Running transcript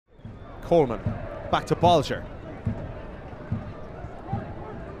Coleman, back to Bolger.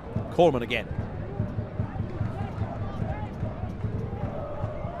 Coleman again.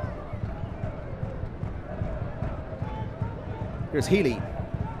 Here's Healy.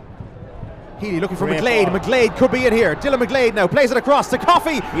 Healy looking for McGlade. McGlade could be in here. Dylan McGlade now plays it across to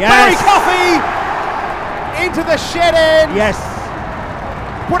Coffey. Yes. Barry Coffey into the shed end. Yes.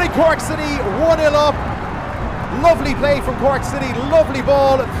 Putting Cork City 1-0 up. Lovely play from Cork City. Lovely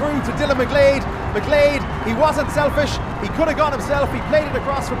ball through to Dylan McGlade. McGlade, he wasn't selfish. He could have gone himself. He played it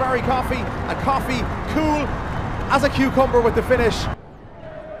across for Barry Coffey. And Coffey, cool as a cucumber with the finish.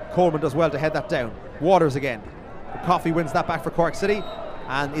 Coleman does well to head that down. Waters again. Coffey wins that back for Cork City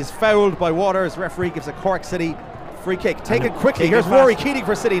and is fouled by Waters. Referee gives a Cork City free kick. Taken quickly. Here's Rory Keating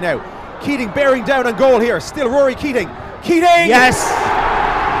for City now. Keating bearing down on goal here. Still Rory Keating. Keating! Yes!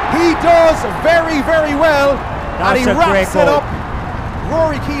 He does very, very well. That's and he wraps it goal. up.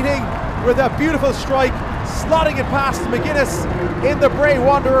 Rory Keating with a beautiful strike, slotting it past McGuinness in the Bray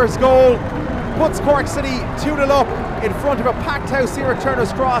Wanderers goal. Puts Cork City 2-0 up in front of a packed house here at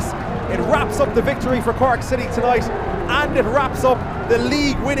Turner's Cross. It wraps up the victory for Cork City tonight, and it wraps up the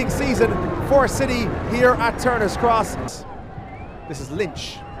league winning season for City here at Turner's Cross. This is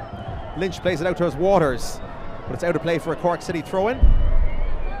Lynch. Lynch plays it out to his Waters, but it's out of play for a Cork City throw-in.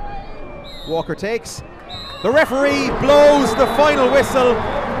 Walker takes. The referee blows the final whistle.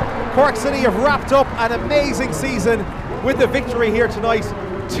 Cork City have wrapped up an amazing season with the victory here tonight.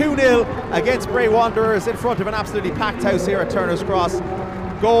 2-0 against Bray Wanderers in front of an absolutely packed house here at Turner's Cross.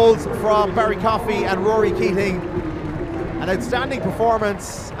 Goals from Barry Coffey and Rory Keating. An outstanding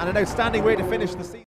performance and an outstanding way to finish the season.